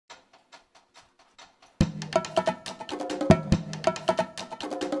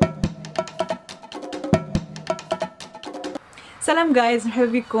سلام جايز، مرحبا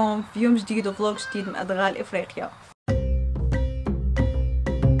بكم في يوم جديد وفلوج جديد من أدغال إفريقيا.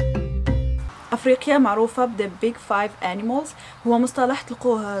 أفريقيا معروفة ب The Big Five Animals، هو مصطلح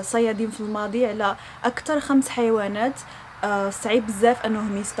تلقوه صيادين في الماضي على أكثر 5 حيوانات صعيب بزاف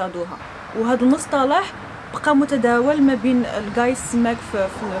أنهم يصطادوها، وهذا المصطلح بقى متداول ما بين الجايز السماك في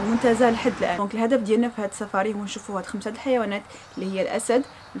المنتزه لحد الآن. دونك الهدف ديالنا في هذا السفاري هو نشوفوا هاد 5 الحيوانات اللي هي الأسد،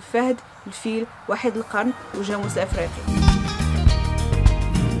 الفهد، الفيل، وحيد القرن، والجاموس الأفريقي.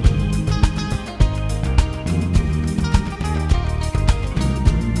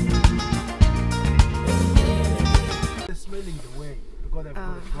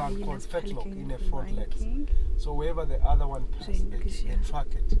 Called fetlock in a front legs. So wherever the other one passes, they track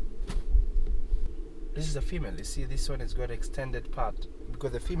it. This is a female. You see, this one has got extended part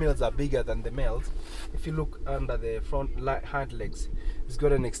because the females are bigger than the males. If you look under the front hind legs, it's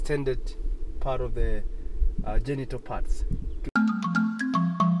got an extended part of the genital parts.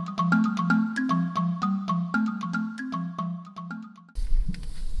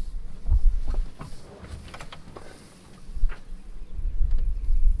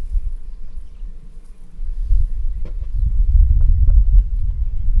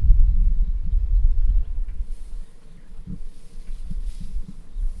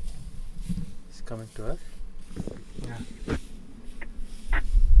 Coming to us? Yeah.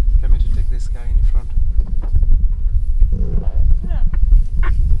 Let me to take this guy in the front. Yeah.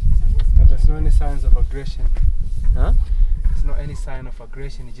 But there's no any signs of aggression. Huh? There's no any sign of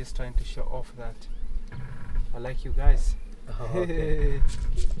aggression. He's just trying to show off that I like you guys. Oh, okay.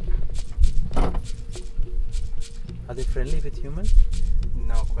 Are they friendly with humans?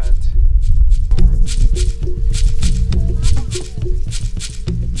 No, quite.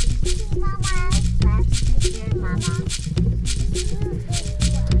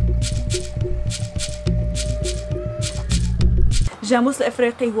 الجاموس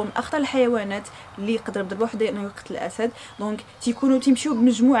الافريقي هو من اخطر الحيوانات اللي يقدر بضربه وحده انه يقتل الاسد. دونك تيكونوا تيمشيو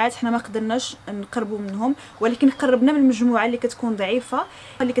بمجموعات، حنا ما قدرناش نقربوا منهم، ولكن قربنا من المجموعه اللي كتكون ضعيفه،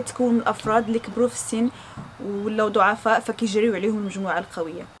 اللي كتكون من الافراد اللي كبروا في السن ولاو ضعفاء، فكيجريو عليهم المجموعه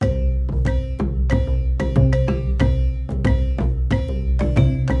القويه.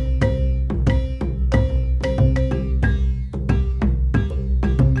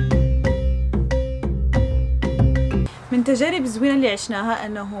 من التجارب الزوينه اللي عشناها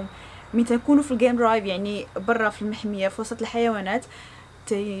انهم ملي تنكونوا في الجيم درايف، يعني برا في المحميه في وسط الحيوانات،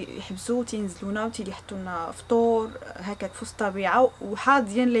 تيحبسوا تينزلونا وتيحطوا لنا فطور هكاك في وسط الطبيعه،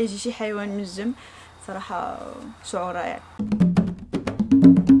 وحاضيا لا يجي شي حيوان من الجنب. صراحه شعور رائع.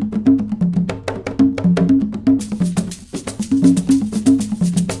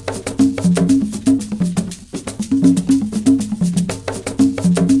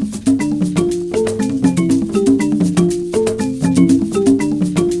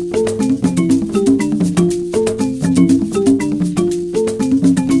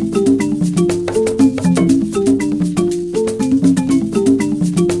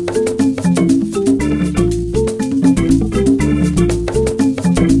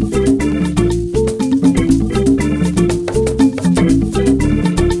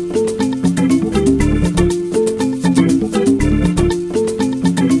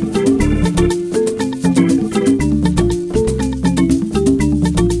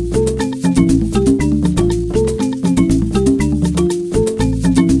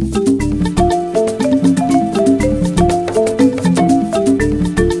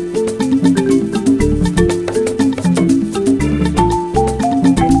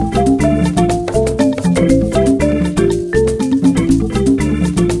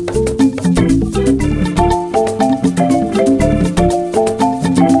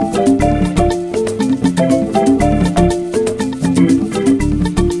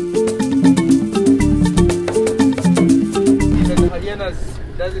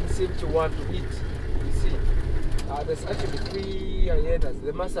 Doesn't seem to want to eat. You see, there's actually 3 hyenas.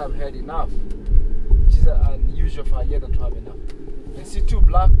 They must have had enough, which is unusual for a hyena to have enough. You see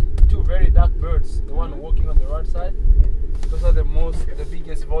 2 very dark birds. The one walking on the right side. Those are the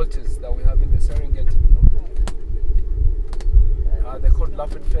biggest vultures that we have in the Serengeti. They're called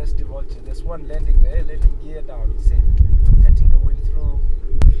laughing-faced vultures. There's one landing there, landing gear down. You see, cutting the wind through.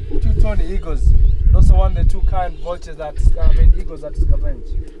 2 tawny eagles. Those are the 2 kind vultures that eagles that scavenge.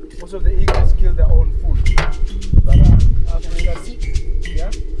 Most of the eagles kill their own food. But as you can see,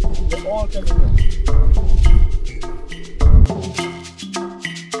 yeah, they're all coming in.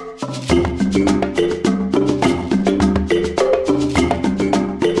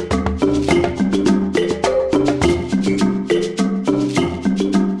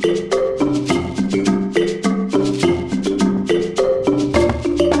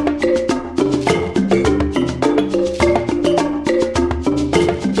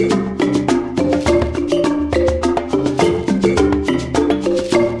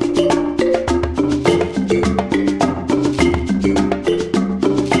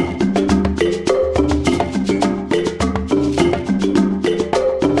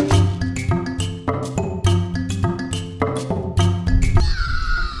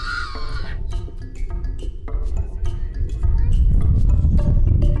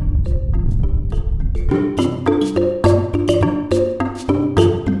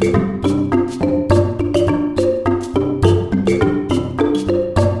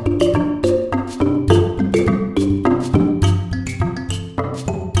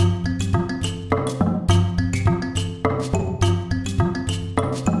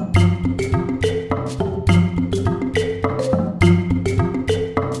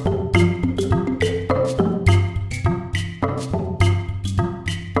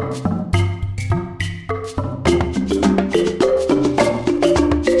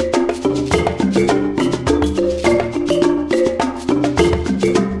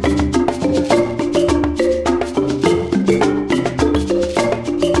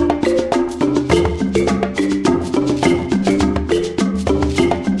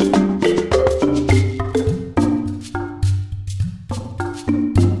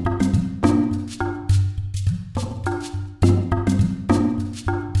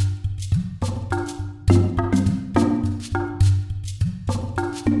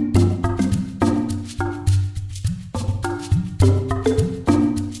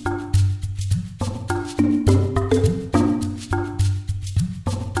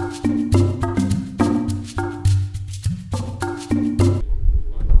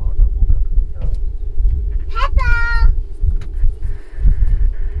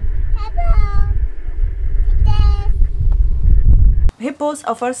 اولموست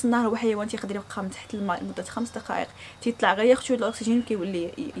او فرس النهار هو حيوان تيقدر يبقى من تحت الماء لمده 5 دقائق، تيطلع غير ياخذ شويه الاكسجين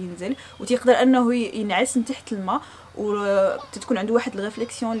كيولي ينزل، وتيقدر انه ينعس من تحت الماء، وتتكون عنده واحد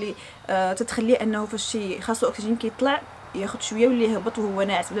الريفليكسيون اللي تتخليه انه فاش خاصو اكسجين كيطلع ياخذ شويه واللي يهبط وهو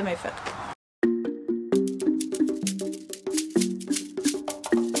ناعس بلا ما يفيق.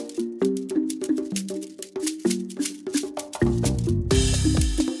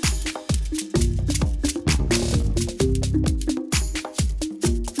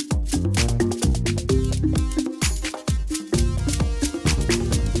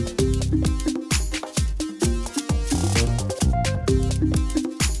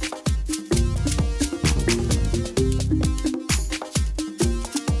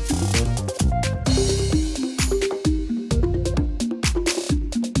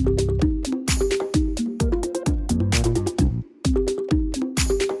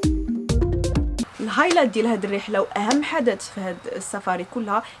 الهايلايت ديال هاد الرحله واهم حدث في هاد السفاري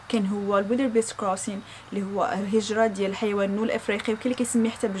كلها كان هو الويلدربيست كروسين، اللي هو الهجره ديال الحيوان النول الافريقي، وكاين اللي كيسميه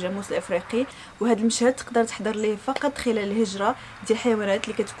حتى بالجاموس الافريقي. وهاد المشهد تقدر تحضر ليه فقط خلال الهجره ديال الحيوانات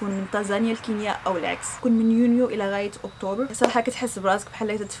اللي كتكون من تنزانيا لكينيا او العكس، تكون من يونيو الى غايه اكتوبر. صراحه كتحس براسك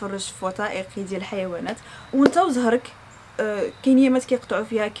بحال تتفرج في وثائقي ديال الحيوانات، وانت وزهرك كاين ايامات كيقطعوا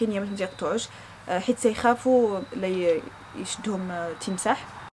فيها، كاين ايامات ما تيقطعوش، حيت تيخافوا لا يشدهم تمساح.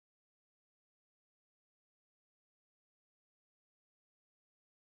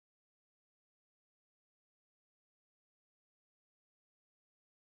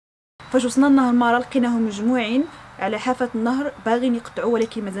 فاش وصلنا لنهر مارا لقيناهم مجموعين على حافه النهر باغيين يقطعوا،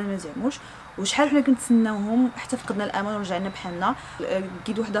 ولكن مازال ما زعموش، وشحال حنا كنتسناوهم حتى فقدنا الامل ورجعنا بحالنا.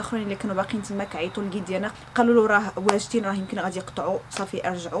 الكيد واحد اخرين اللي كانوا باقيين تما كيعيطوا للكيد ديالنا، قالوا له راه واجدين، راه يمكن غادي يقطعوا، صافي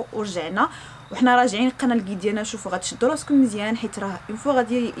ارجعوا. ورجعنا وحنا راجعين لقينا الكيد ديالنا، شوفوا غتشدوا راسكم مزيان، حيت راه اون فوا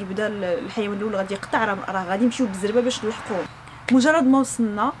غادي يبدا الحيوان الاول غادي يقطع، راه غادي نمشيو بالزربه باش نلحقوه. مجرد ما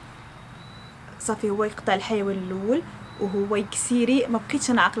وصلنا صافي هو يقطع الحيوان الاول وهو يكسيري، ما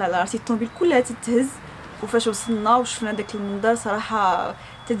بقيتش انا عاقله على راسي، الطوموبيل كلها تتهز. وفاش وصلنا وشفنا داك المنظر صراحه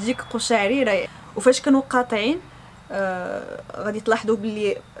تجيك قشعريره. وفاش كانوا قاطعين غادي تلاحظوا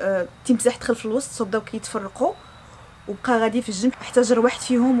باللي التمساح دخل في الوسط، وبداو كيتفرقوا وبقى غادي في الجنب حتى جر واحد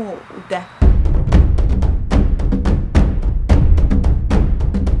فيهم وداه.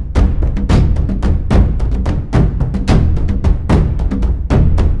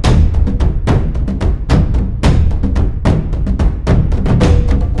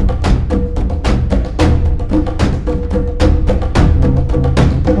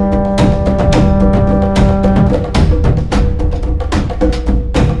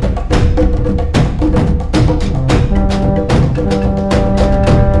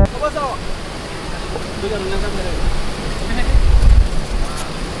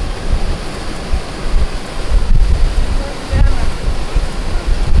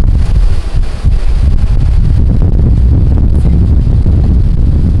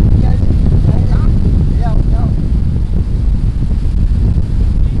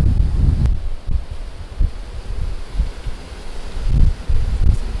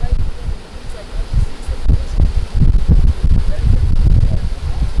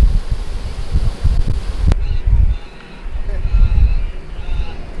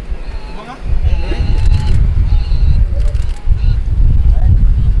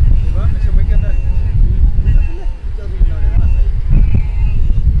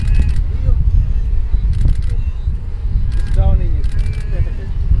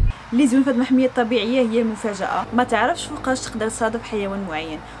 اللي زوين في هذه المحميه الطبيعيه هي المفاجاه، ما تعرفش فوقاش تقدر تصادف حيوان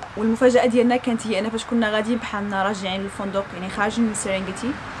معين. والمفاجاه ديالنا كانت هي انا فاش كنا غاديين بحالنا راجعين للفندق، يعني خارجين من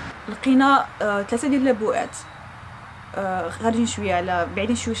سيرينغيتي، لقينا 3 ديال اللبوءات خارجين شويه على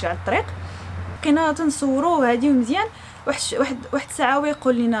بعيدين شويه على الطريق. لقينا تنصوروا هادي مزيان، واحد ساعه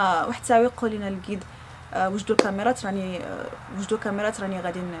ويقول لنا الكيد وجدوا الكاميرات، راني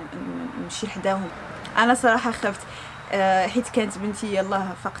غادي نمشي لحداهم. انا صراحه خفت حيت كانت بنتي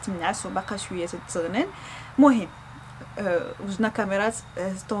يلاه فقت من النعاس وباقا شويه تتغنن. المهم وجدنا كاميرات،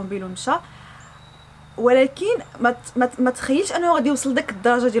 الطوموبيل ومشى، ولكن ما تخيلش انه غادي يوصل داك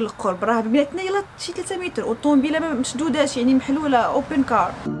الدرجه ديال القرب، راه بيناتنا يلا شي 3 متر والطوموبيله ما مشدوداش، يعني محلوله اوبن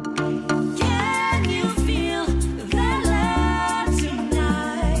كار.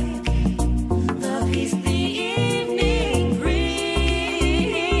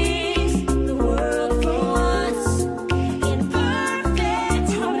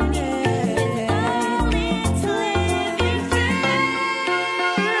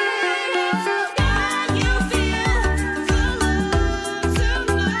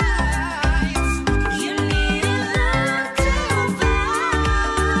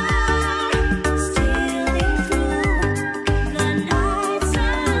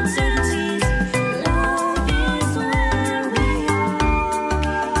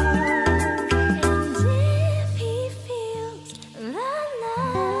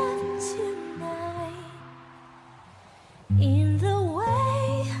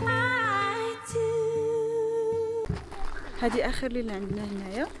 هذه اخر ليله عندنا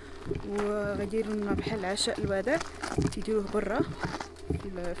هنايا، وغيديروا لنا بحال عشاء الوداع، تيديروه برا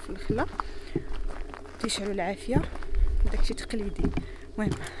في الخلا، تيشعلوا العافيه، داكشي تقليدي.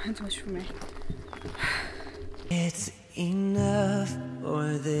 المهم هانتوما شوفوا معايا. It's enough for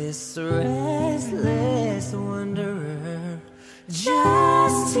this restless wanderer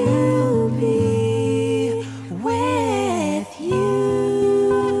just to be with you.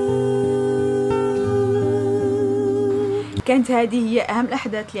 كانت هذه هي اهم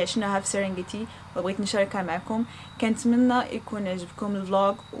الاحداث اللي عشناها في سيرنغيتي وبغيت نشاركها معكم. كنتمنى يكون عجبكم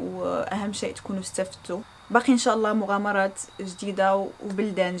الفلوج، واهم شيء تكونوا استفدتوا. باقي ان شاء الله مغامرات جديده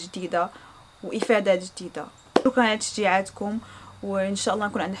وبلدان جديده وافادات جديده. شكرا على تشجيعاتكم، وان شاء الله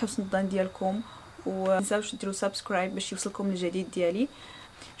نكون عند حسن الظن ديالكم، ومتنساوش ديروا سبسكرايب باش يوصلكم الجديد ديالي.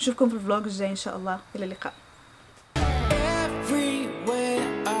 نشوفكم في الفلوج الجاي ان شاء الله. الى اللقاء. Everywhere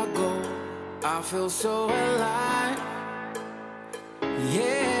I go, I feel so alive.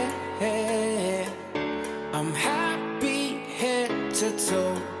 Yeah, I'm happy head to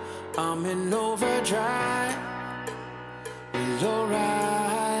toe. I'm in overdrive. It's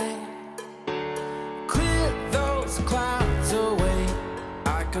alright. Clear those clouds away.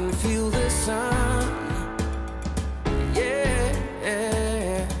 I can feel the sun. Yeah,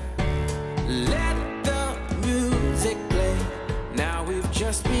 let the music play. Now we've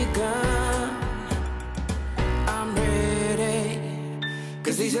just begun. I'm ready,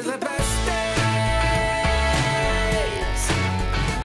 'cause these are the best days.